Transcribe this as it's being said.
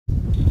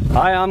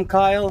Hi, I'm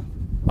Kyle.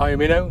 Hi, I'm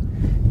Mino.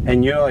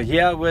 And you're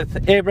here with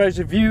Airbros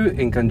Review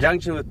in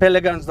conjunction with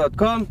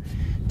pelletguns.com.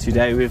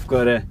 Today we've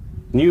got a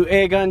new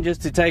air gun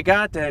just to take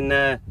out and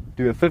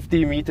do a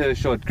 50-meter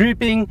short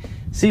grouping,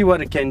 see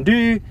what it can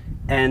do,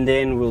 and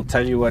then we'll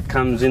tell you what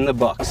comes in the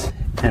box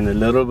and a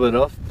little bit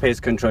of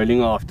pest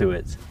controlling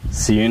afterwards.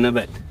 See you in a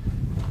bit.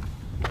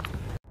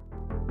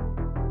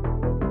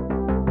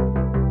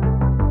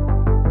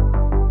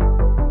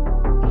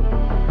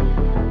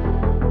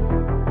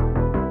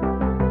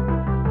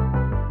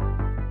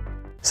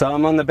 So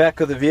I'm on the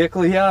back of the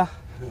vehicle here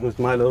with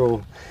my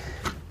little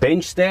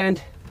bench stand.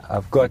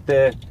 I've got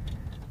the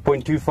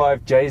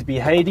 0.25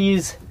 JSB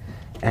Hades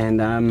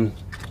and I'm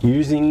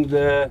using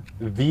the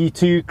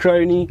V2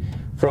 Crony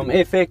from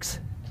FX.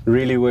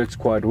 Really works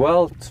quite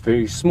well. It's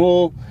very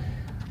small.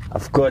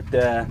 I've got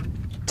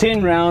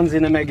 10 rounds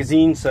in a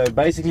magazine, so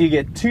basically you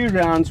get 2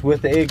 rounds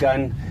with the air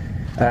gun,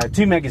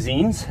 2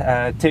 magazines,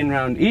 10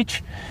 round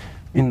each.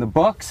 In the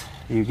box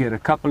you get a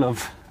couple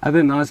of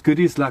other nice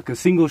goodies like a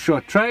single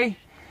shot tray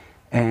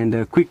and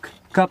a quick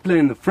coupler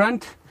in the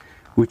front,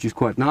 which is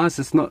quite nice.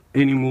 It's not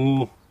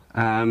anymore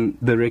the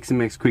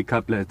Reximex quick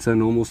coupler, it's a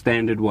normal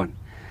standard one.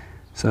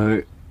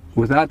 So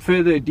without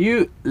further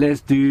ado, let's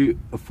do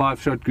a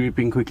 5-shot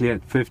grouping quickly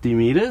at 50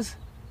 meters.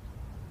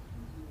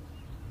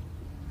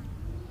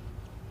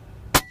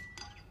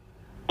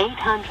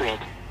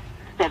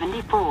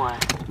 874.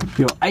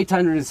 Your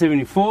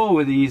 874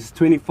 with these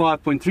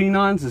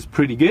 25.39s is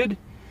pretty good,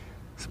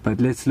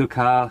 but let's look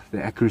how the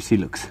accuracy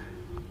looks.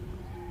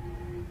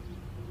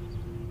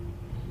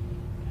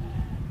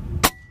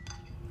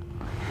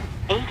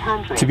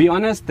 To be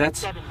honest,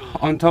 that's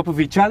on top of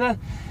each other.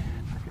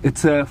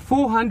 It's a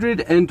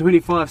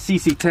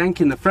 425cc tank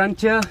in the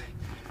front here,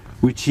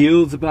 which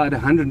yields about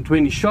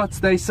 120 shots,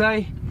 they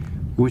say,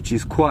 which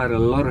is quite a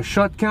lot of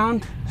shot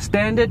count,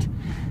 standard.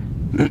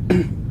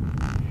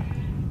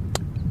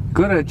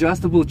 Got an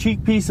adjustable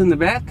cheek piece in the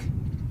back.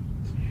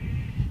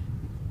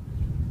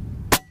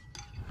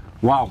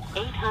 Wow.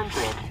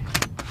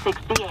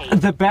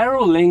 868. The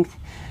barrel length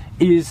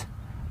is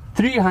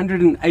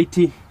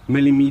 380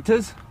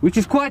 millimeters, which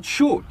is quite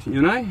short,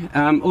 you know,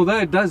 although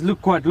it does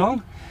look quite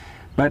long,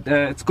 but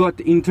it's got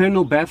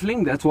internal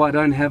baffling. That's why I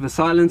don't have a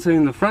silencer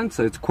in the front,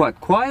 so it's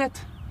quite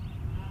quiet.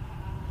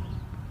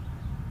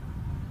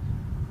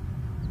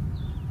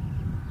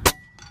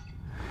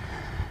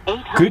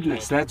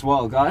 Goodness, that's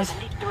wild, guys.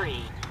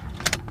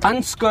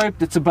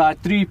 Unscoped, it's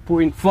about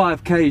 3.5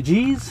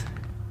 kgs.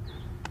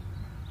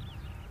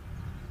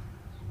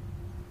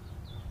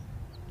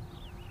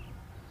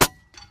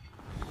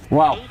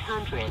 Wow.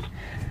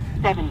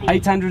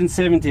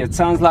 870. It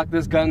sounds like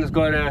this gun has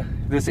got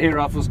this air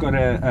rifle's got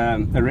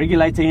a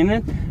regulator in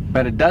it,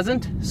 but it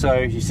doesn't. So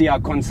you see how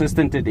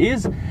consistent it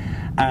is.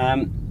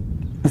 The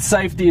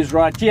safety is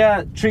right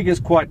here. Trigger's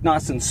quite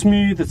nice and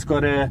smooth. It's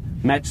got a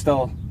match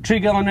style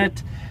trigger on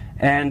it,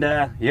 and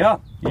yeah,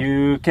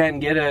 you can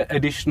get an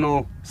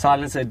additional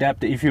silencer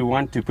adapter if you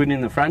want to put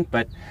in the front.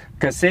 But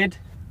like I said,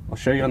 I'll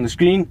show you on the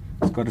screen.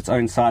 It's got its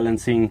own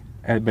silencing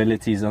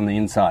abilities on the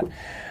inside.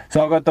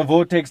 So I've got the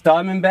Vortex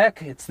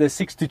Diamondback. It's the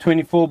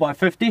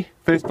 6-24x50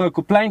 first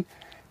focal plane.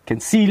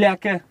 Can see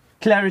lacquer.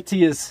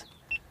 Clarity is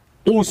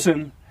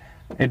awesome.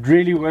 It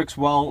really works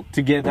well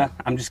together.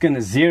 I'm just going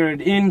to zero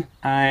it in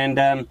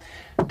and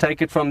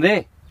take it from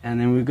there, and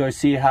then we'll go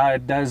see how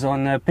it does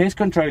on pest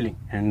controlling,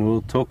 and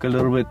we'll talk a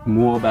little bit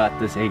more about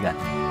this air gun.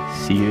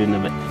 See you in a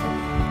bit.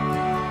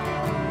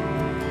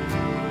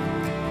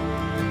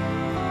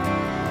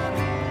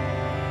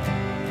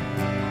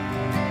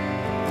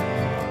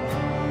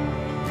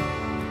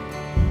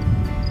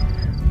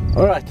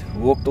 Alright,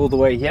 walked all the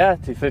way here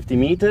to 50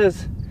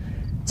 meters.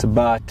 It's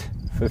about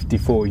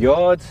 54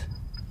 yards.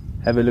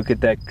 Have a look at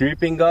that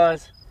grouping,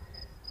 guys.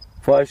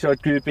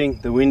 5-shot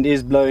grouping. The wind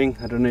is blowing.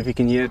 I don't know if you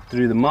can hear it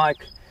through the mic,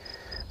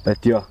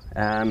 but yeah,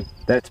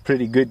 that's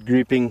pretty good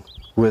grouping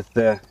with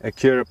the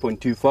Accura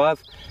 0.25.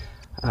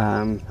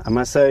 I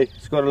must say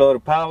it's got a lot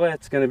of power.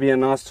 It's going to be a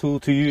nice tool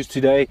to use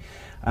today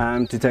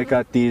to take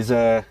out these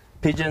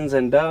pigeons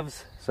and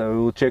doves.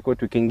 So we'll check what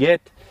we can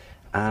get.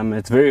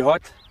 It's very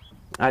hot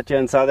out here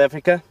in South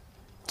Africa.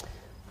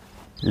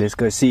 Let's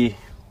go see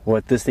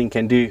what this thing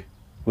can do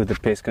with the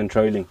pest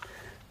controlling.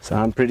 So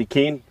I'm pretty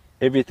keen.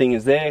 Everything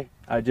is there.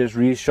 I just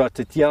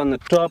reshot it here on the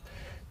top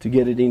to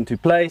get it into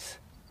place,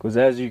 because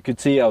as you could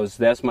see,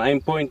 that's my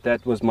aim point,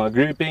 that was my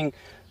grouping.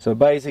 So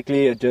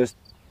basically I just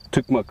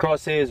took my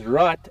crosshairs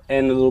right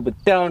and a little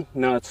bit down.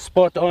 Now it's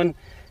spot on,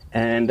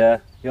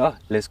 and yeah,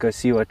 let's go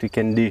see what we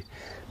can do.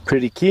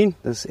 Pretty keen.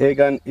 This air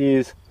gun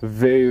is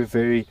very,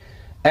 very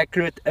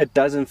accurate. It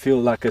doesn't feel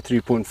like a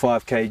 3.5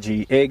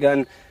 kg air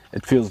gun.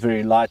 It feels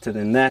very lighter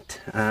than that.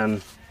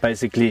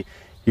 Basically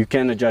you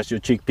can adjust your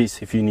cheek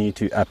piece if you need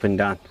to up and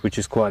down, which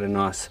is quite a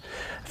nice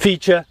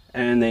feature,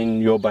 and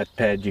then your butt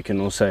pad you can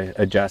also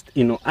adjust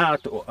in or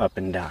out or up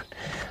and down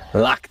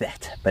like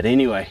that. But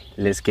anyway,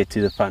 let's get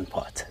to the fun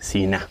part. See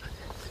you now.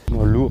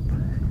 More loop.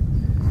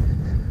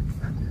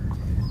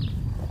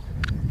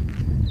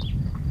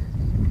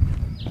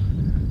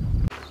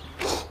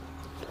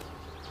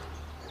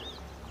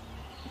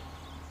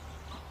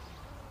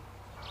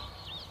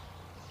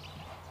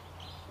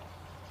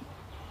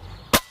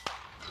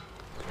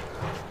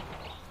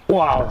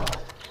 Wow,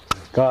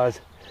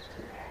 guys,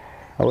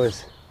 I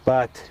was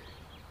about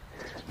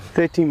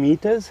 30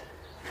 meters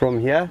from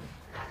here.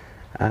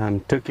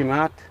 Took him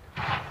out.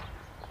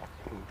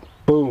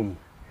 Boom.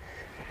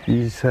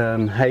 These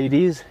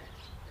Hades,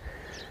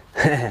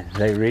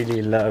 they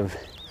really love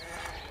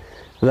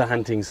the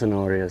hunting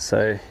scenario.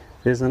 So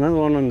there's another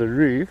one on the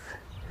roof.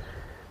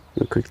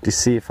 I'll quickly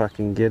see if I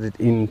can get it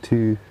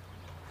into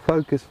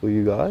focus for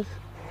you guys,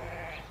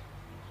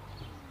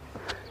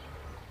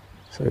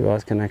 so you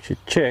guys can actually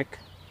check.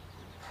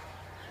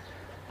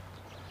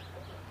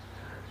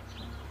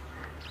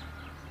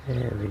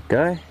 There we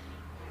go.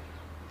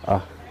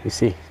 Oh, you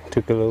see,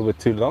 took a little bit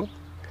too long,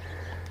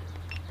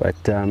 but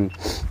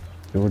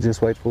we'll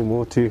just wait for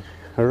more to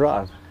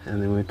arrive and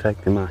then we'll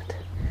take them out.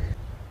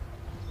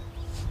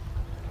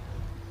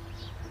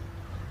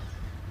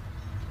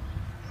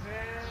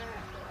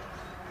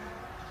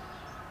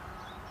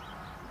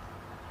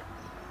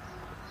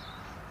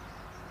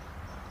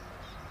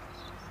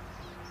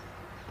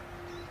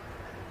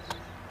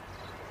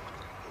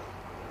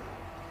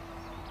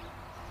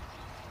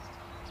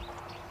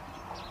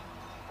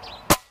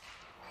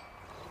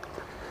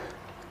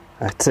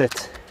 That's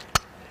it.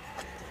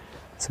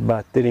 It's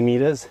about 30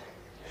 meters.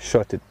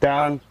 Shot it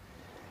down.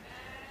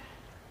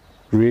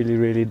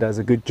 Really does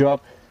a good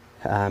job.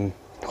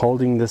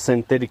 Holding the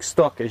synthetic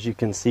stock, as you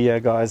can see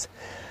here, guys.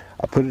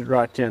 I put it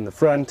right here in the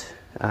front,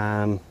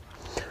 my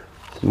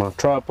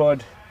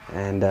tripod,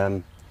 and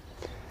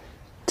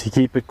to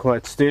keep it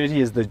quite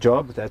sturdy is the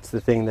job. That's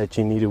the thing that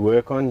you need to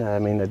work on. I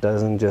mean, it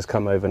doesn't just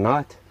come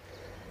overnight.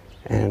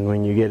 And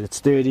when you get it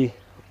sturdy,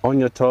 on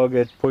your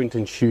target, point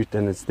and shoot,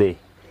 and it's there.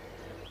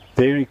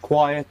 Very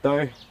quiet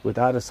though,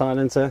 without a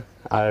silencer.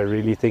 I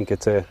really think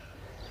it's a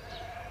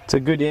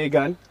good air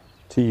gun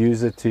to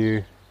use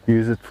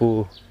it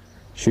for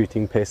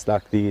shooting pests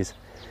like these.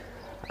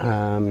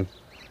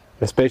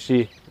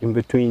 Especially in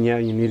between here,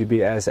 you need to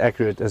be as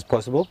accurate as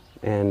possible,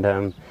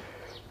 and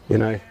you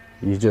know,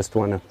 you just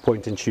want to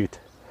point and shoot.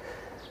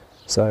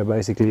 So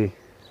basically,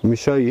 let me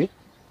show you.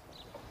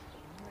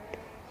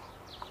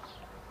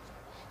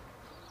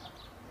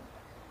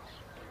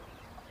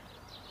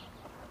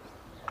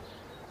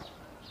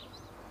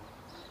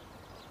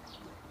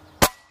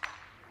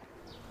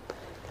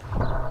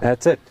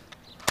 That's it,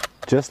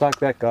 just like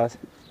that, guys.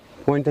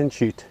 Point and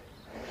shoot.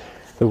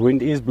 The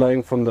wind is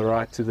blowing from the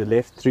right to the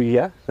left through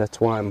here.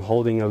 That's why I'm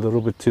holding a little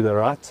bit to the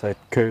right, so it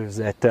curves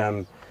that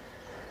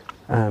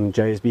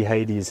JSB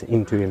Hades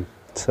into him.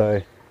 So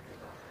it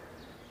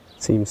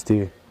seems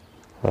to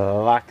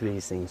like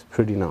these things.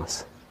 Pretty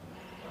nice.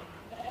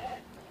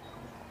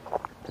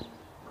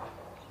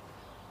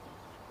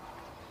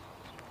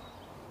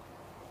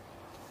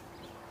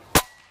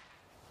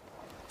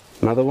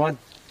 Another one.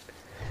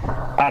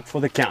 Out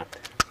for the count.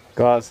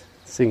 Guys,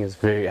 this thing is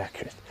very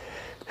accurate.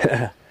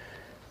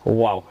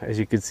 Wow, as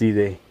you can see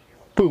there.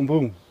 Boom,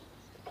 boom.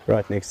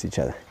 Right next to each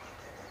other.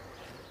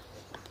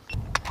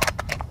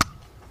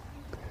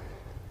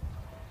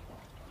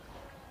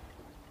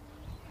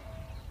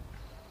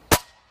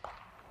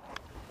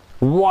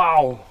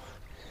 Wow!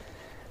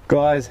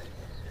 Guys,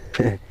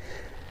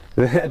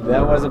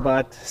 that was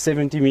about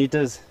 70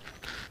 meters.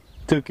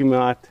 Took him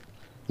out.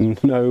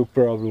 No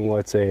problem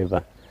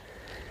whatsoever.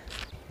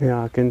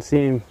 Yeah, I can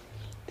see him.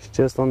 He's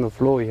just on the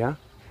floor here.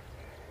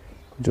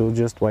 We'll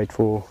just wait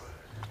for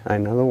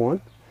another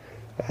one.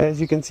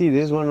 As you can see,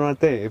 there's one right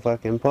there. If I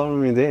can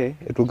palm him there,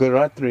 it will go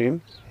right through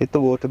him, hit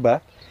the water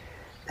back,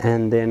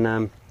 and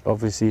then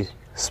obviously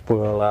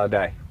spoil our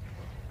day.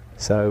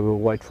 So we'll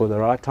wait for the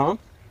right time.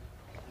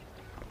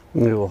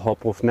 We will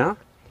hop off now,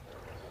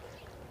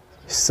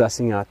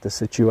 sussing out the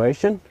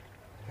situation,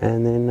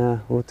 and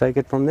then we'll take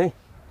it from there.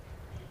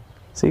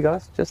 See,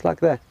 guys, just like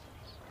that.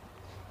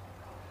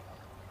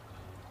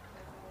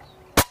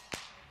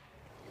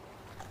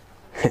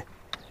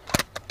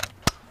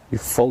 You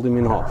fold him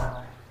in half.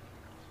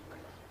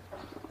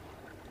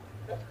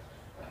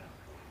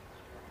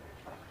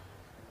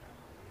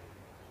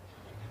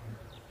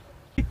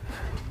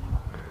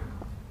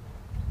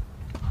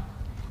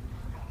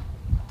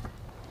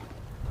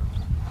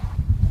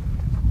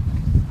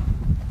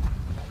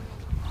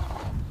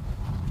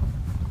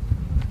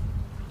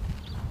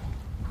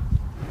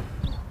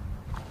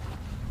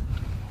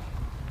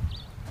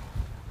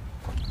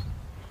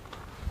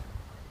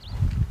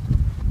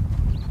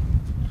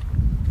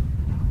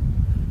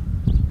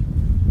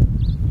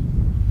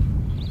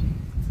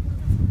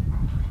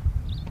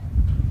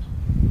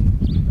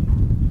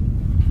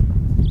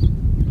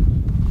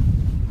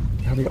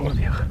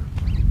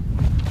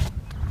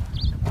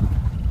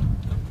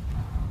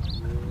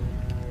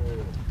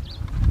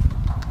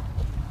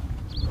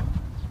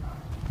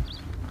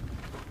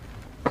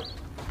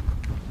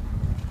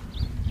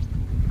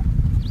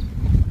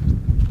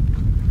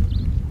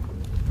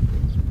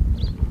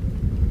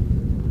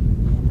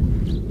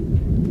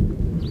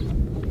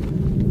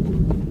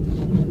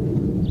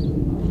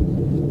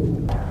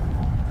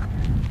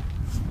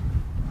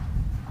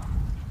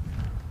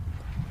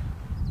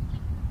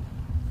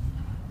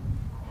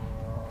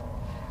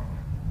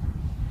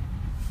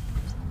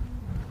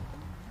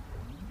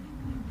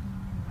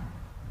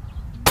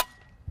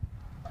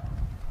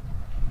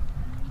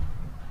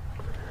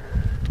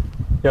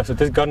 Yeah, so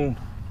this gun,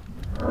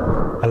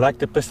 I like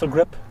the pistol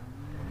grip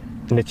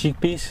and the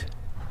cheek piece,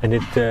 and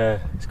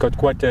it's got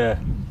quite a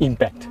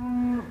impact,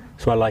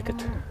 so I like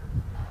it.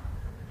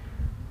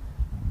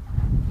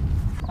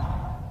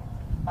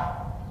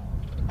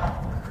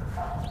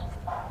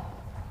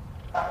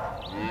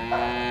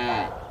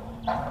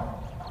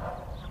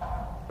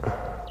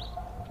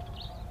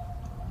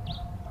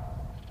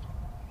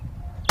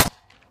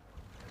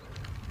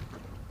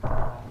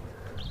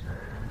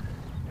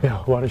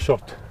 Yeah, what a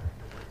shot.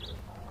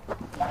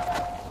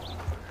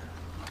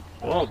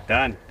 Well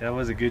done, that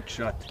was a good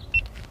shot.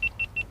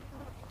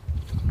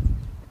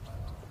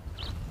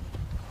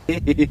 Is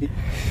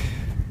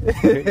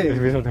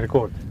this on the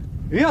record?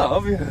 Yeah,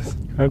 obvious.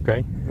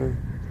 Okay.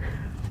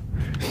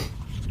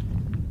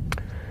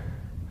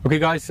 Okay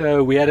guys,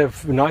 we had a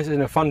nice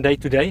and a fun day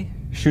today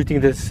shooting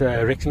this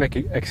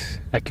Reximex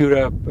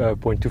Accura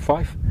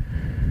 .25.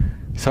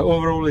 So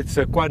overall it's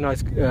a quite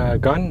nice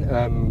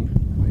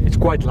gun. It's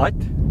quite light.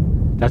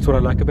 That's what I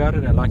like about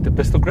it. I like the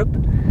pistol grip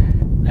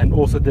and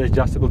also the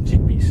adjustable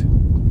cheek piece.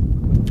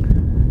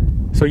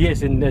 So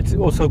yes, and it's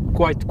also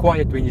quite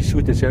quiet when you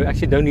shoot it, so you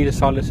actually don't need a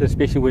silencer,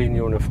 especially when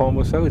you're on a farm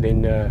or so.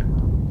 Then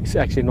it's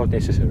actually not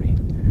necessary.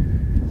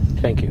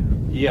 Thank you.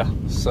 Yeah,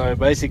 so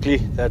basically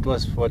that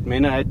was what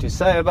Mena had to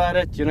say about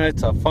it. You know,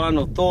 it's our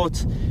final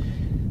thoughts.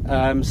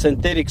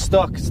 Synthetic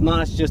stock, it's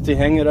nice just to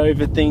hang it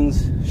over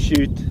things,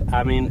 shoot.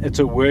 I mean, it's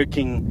a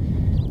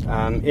working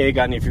air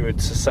gun, if you were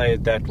to say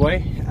it that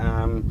way.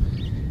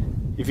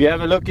 If you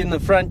have a look in the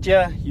front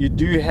here, you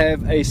do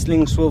have a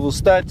sling swivel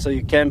stud, so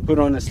you can put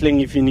on a sling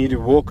if you need to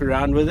walk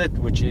around with it,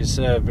 which is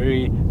a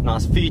very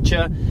nice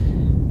feature.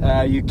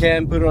 You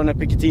can put on a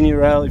picatinny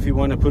rail if you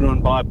want to put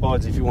on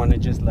bipods, if you want to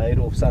just lay it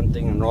off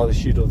something and rather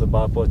shoot off the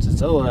bipods.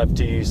 It's all up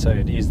to you, so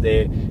it is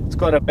there. It's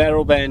got a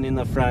barrel band in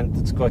the front,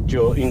 it's got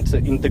your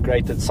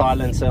integrated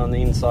silencer on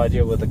the inside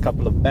here with a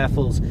couple of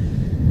baffles.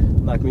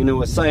 Like Mina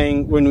was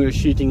saying when we were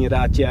shooting it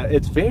out here,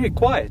 it's very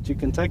quiet. You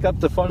can take up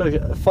the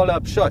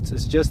follow-up shots.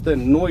 It's just the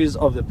noise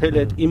of the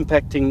pellet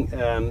impacting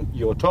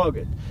your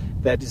target.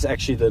 That is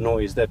actually the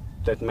noise that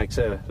makes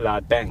a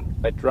loud bang.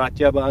 But right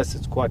here by us,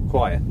 it's quite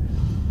quiet.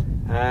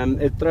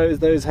 It throws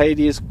those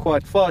Hades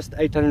quite fast,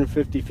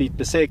 850 feet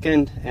per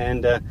second,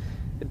 and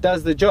it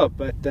does the job.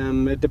 But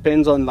it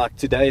depends on, like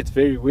today, it's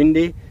very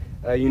windy.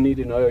 You need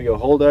to know your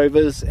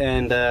holdovers,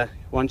 and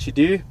once you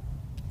do,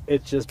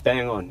 it's just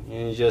bang on.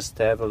 You just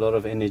have a lot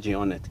of energy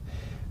on it.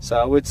 So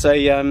I would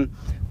say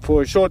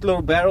for a short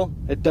little barrel,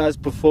 it does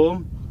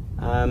perform.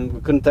 We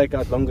couldn't take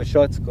out longer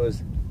shots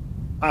because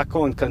I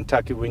can't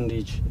Kentucky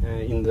windage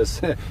in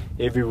this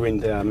heavy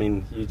wind. I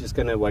mean, you're just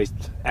going to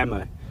waste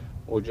ammo,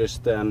 or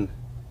just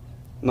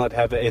not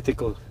have an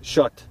ethical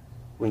shot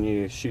when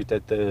you shoot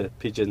at the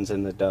pigeons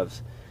and the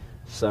doves.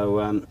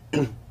 So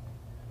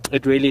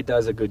it really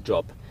does a good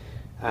job.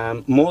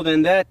 More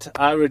than that,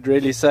 I would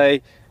really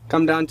say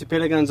come down to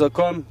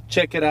pelletguns.com,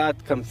 check it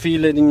out, come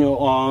feel it in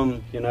your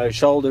arm, you know,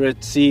 shoulder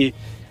it, see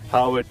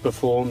how it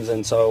performs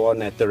and so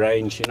on at the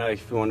range. You know,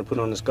 if you want to put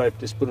on a scope,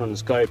 just put on a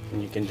scope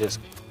and you can just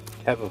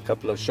have a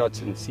couple of shots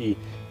and see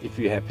if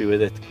you're happy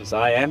with it, because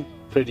I am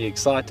pretty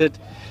excited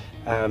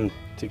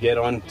to get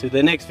on to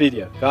the next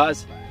video.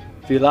 Guys,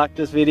 if you like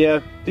this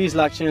video, please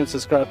like, share and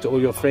subscribe to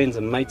all your friends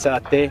and mates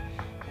out there,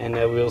 and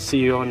we'll see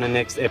you on the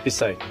next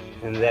episode.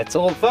 And that's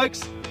all,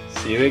 folks.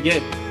 See you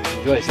again.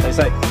 Enjoy, stay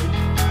safe.